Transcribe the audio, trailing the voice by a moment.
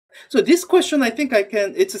So this question, I think I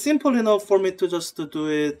can, it's simple enough for me to just to do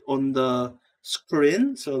it on the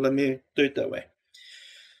screen. So let me do it that way.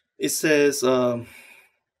 It says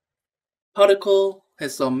particle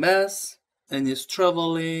has some mass and is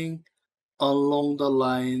traveling along the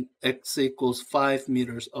line x equals 5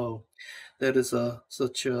 meters. Oh, that is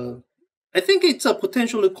such a, I think it's a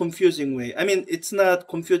potentially confusing way. I mean, it's not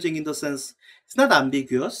confusing in the sense, it's not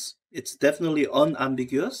ambiguous. It's definitely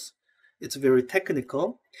unambiguous. It's very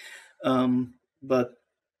technical. But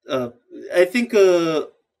I think a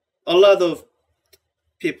lot of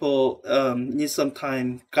people need some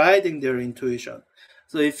time guiding their intuition.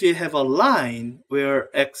 So if you have a line where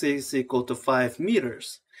x is equal to 5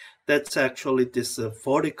 meters, that's actually this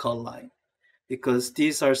vertical line, because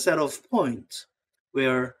these are set of points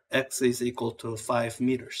where x is equal to 5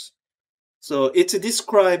 meters. So it's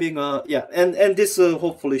describing yeah, and this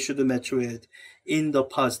hopefully should match with in the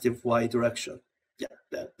positive y direction.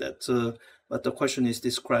 Yeah, that's what the question is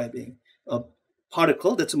describing. A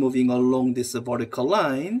particle that's moving along this vertical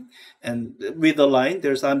line, and with the line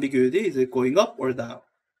there's ambiguity. Is it going up or down?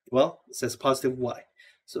 Well, it says positive y.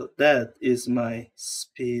 So that is my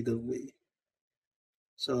speed v.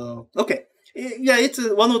 So, okay. Yeah, it's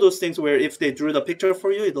one of those things where if they drew the picture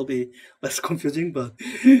for you, it'll be less confusing, but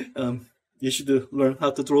you should learn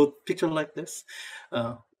how to draw a picture like this.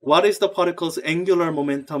 What is the particle's angular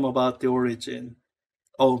momentum about the origin?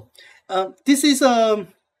 Oh, this is a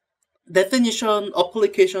definition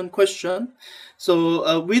application question.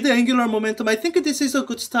 So with the angular momentum, I think this is a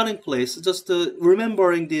good starting place. Just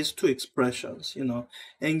remembering these two expressions, you know,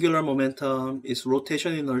 angular momentum is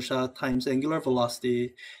rotation inertia times angular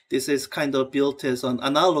velocity. This is kind of built as an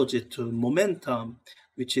analogy to momentum,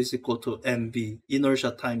 which is equal to mv, inertia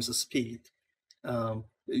times speed.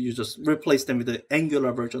 You just replace them with the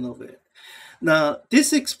angular version of it. Now,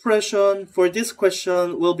 this expression for this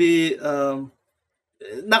question will be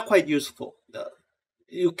not quite useful.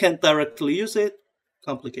 You can't directly use it,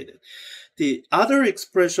 complicated. The other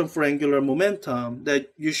expression for angular momentum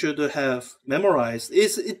that you should have memorized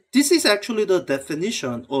is, this is actually the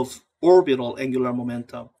definition of orbital angular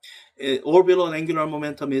momentum. Orbital angular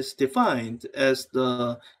momentum is defined as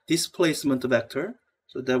the displacement vector.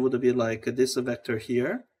 So that would be like this vector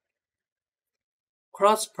here,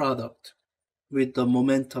 cross product with the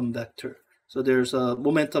momentum vector. So there's a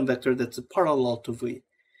momentum vector that's parallel to v.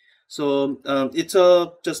 So it's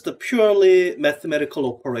just a purely mathematical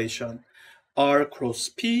operation. R cross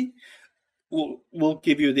P will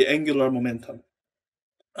give you the angular momentum.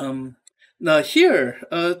 Now here,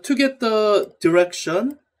 to get the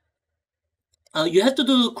direction, you have to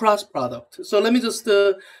do cross product. So let me just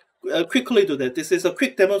quickly do that. This is a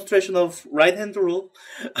quick demonstration of right-hand rule,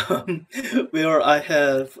 where I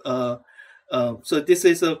have so this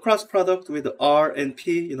is a cross product with R and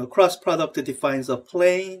P. You know, cross product defines a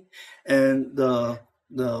plane, and the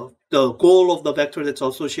goal of the vector that's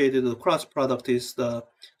associated with the cross product is to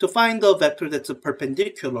find the vector that's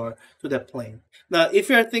perpendicular to that plane. Now, if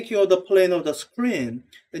you are thinking of the plane of the screen,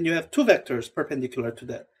 then you have two vectors perpendicular to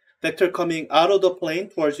that. Vector coming out of the plane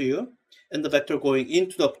towards you, and the vector going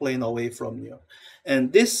into the plane away from you.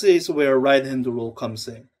 And this is where right-hand rule comes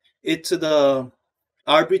in. It's the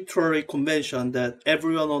arbitrary convention that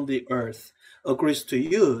everyone on the earth agrees to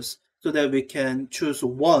use, so that we can choose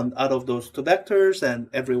one out of those two vectors and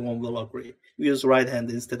everyone will agree. We use right hand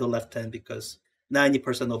instead of left hand because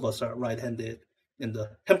 90% of us are right-handed. And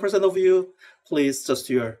the 10% of you, please just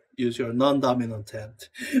use your non-dominant hand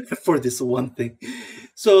for this one thing.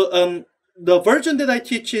 So the version that I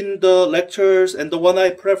teach in the lectures and the one I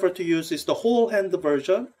prefer to use is the whole hand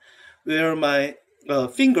version, where my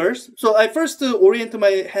fingers. So I first orient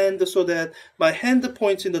my hand so that my hand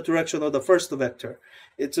points in the direction of the first vector.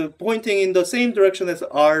 It's pointing in the same direction as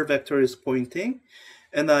R vector is pointing.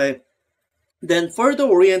 And I then further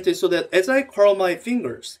orient it so that as I curl my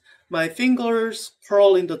fingers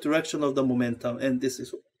curl in the direction of the momentum. And this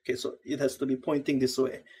is, okay, so it has to be pointing this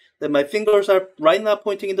way. Then my fingers are right now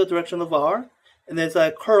pointing in the direction of R. And as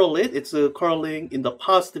I curl it, it's curling in the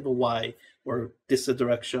positive Y, or this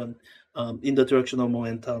direction. In the direction of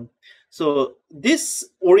momentum. So this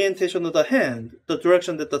orientation of the hand, the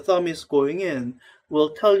direction that the thumb is going in, will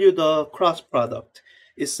tell you the cross product.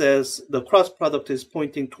 It says the cross product is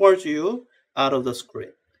pointing towards you out of the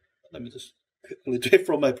screen. Let me just quickly do it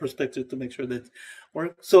from my perspective to make sure that it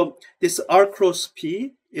works. So this R cross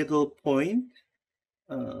P, it'll point.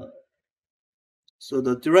 So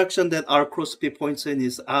the direction that R cross P points in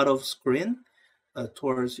is out of screen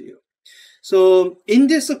towards you. So in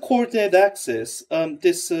this coordinate axis,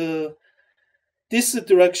 this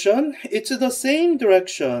direction, it's the same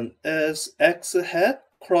direction as x hat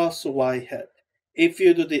cross y hat. If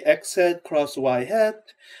you do the x hat cross y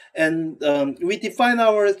hat, and we define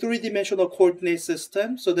our three-dimensional coordinate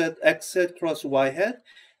system so that x hat cross y hat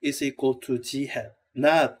is equal to g hat,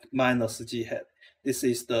 not minus g hat. This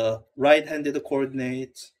is the right-handed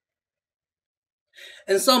coordinate.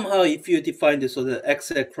 And somehow, if you define this so that x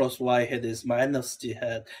hat cross y hat is minus g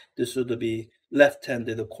hat, this would be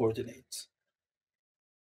left-handed coordinates.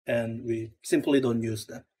 And we simply don't use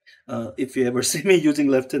them. If you ever see me using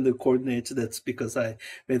left-handed coordinates, that's because I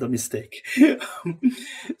made a mistake.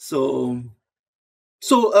 so,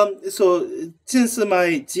 so since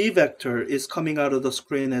my g vector is coming out of the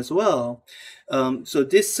screen as well, so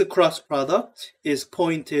this cross product is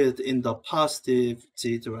pointed in the positive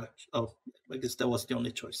g direction. Oh, I guess that was the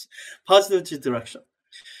only choice. Positive g direction.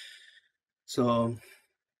 So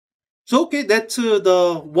okay, that's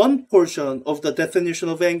the one portion of the definition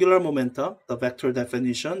of angular momentum, the vector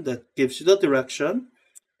definition that gives you the direction.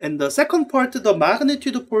 And the second part, the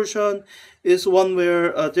magnitude portion, is one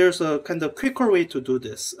where there's a kind of quicker way to do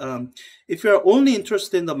this. If you're only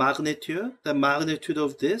interested in the magnitude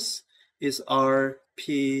of this is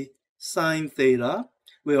RP sine theta,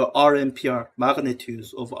 where R and P are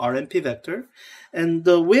magnitudes of R and P vector. And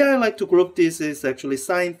the way I like to group this is actually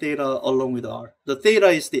sine theta along with R. The theta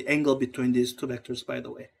is the angle between these two vectors, by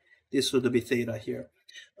the way. This would be theta here.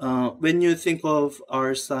 When you think of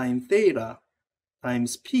R sine theta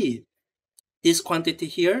times P, this quantity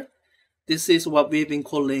here, this is what we've been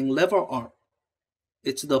calling lever arm.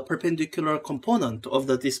 It's the perpendicular component of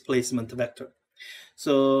the displacement vector.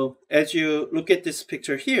 So as you look at this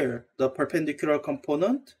picture here, the perpendicular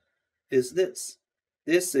component is this.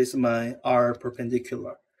 This is my R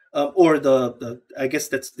perpendicular, or I guess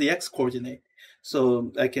that's the x coordinate.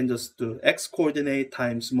 So I can just do x coordinate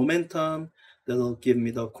times momentum. That'll give me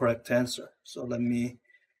the correct answer. So let me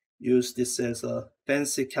use this as a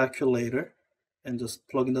fancy calculator and just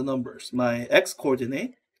plug in the numbers. My x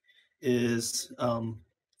coordinate is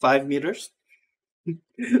 5 meters.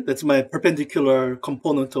 That's my perpendicular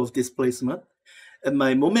component of displacement. And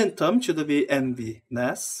my momentum should be mv,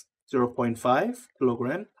 mass, 0.5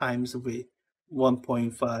 kilogram times v,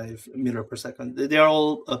 1.5 meter per second. They are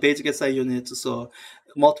all basic SI units, so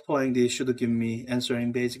multiplying these should give me answer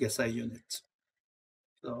in basic SI units.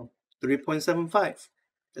 So 3.75,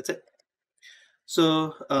 that's it.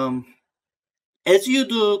 So as you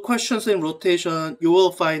do questions in rotation, you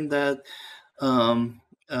will find that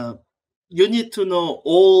you need to know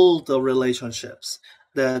all the relationships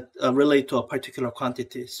that relate to a particular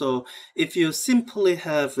quantity. So if you simply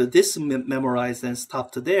have this memorized and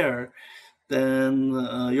stopped there, then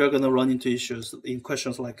you're going to run into issues in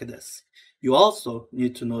questions like this. You also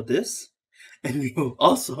need to know this, and you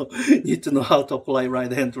also need to know how to apply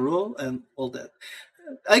right-hand rule and all that.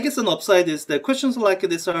 I guess an upside is that questions like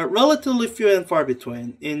this are relatively few and far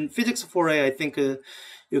between. In Physics 4a, I think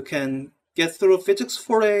you can get through Physics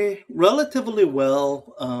 4a relatively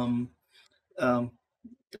well,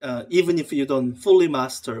 even if you don't fully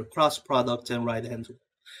master cross product and right-hand rule.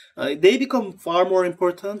 They become far more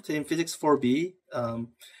important in Physics 4b.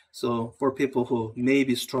 So for people who may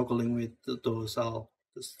be struggling with those, I'll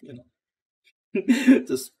just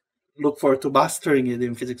just look forward to mastering it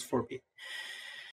in Physics 4b.